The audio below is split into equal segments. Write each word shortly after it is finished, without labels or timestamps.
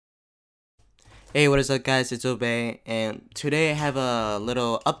Hey, what is up guys, it's Obey, and today I have a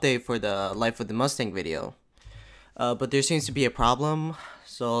little update for the Life with the Mustang video. But there seems to be a problem.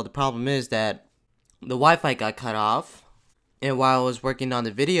 So the problem is that the Wi-Fi got cut off, and while I was working on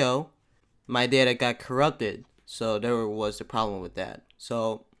the video, my data got corrupted. So there was a problem with that.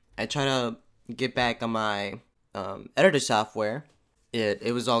 So I tried to get back on my editor software.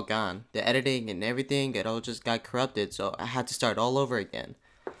 It was all gone. The editing and everything, it all just got corrupted, so I had to start all over again.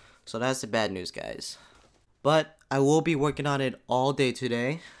 So that's the bad news, guys. But I will be working on it all day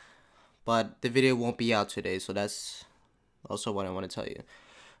today, but the video won't be out today, so that's also what I want to tell you.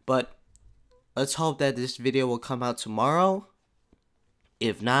 But let's hope that this video will come out tomorrow.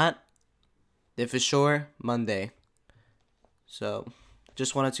 If not, then for sure Monday. So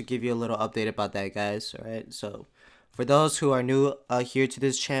just wanted to give you a little update about that, guys. Alright, so for those who are new here to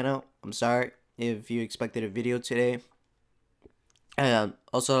this channel, I'm sorry if you expected a video today. And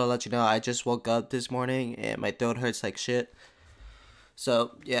also to let you know, I just woke up this morning and my throat hurts like shit.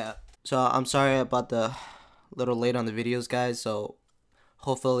 So yeah, so I'm sorry about the little late on the videos, guys. So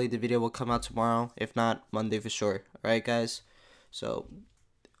hopefully the video will come out tomorrow, if not Monday for sure. Alright guys, so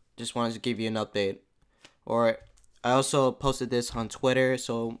just wanted to give you an update. Or I also posted this on Twitter,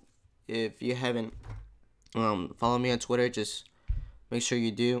 so if you haven't followed me on Twitter, just make sure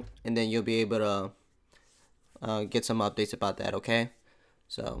you do, and then you'll be able to get some updates about that, okay?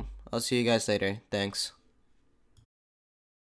 So I'll see you guys later. Thanks.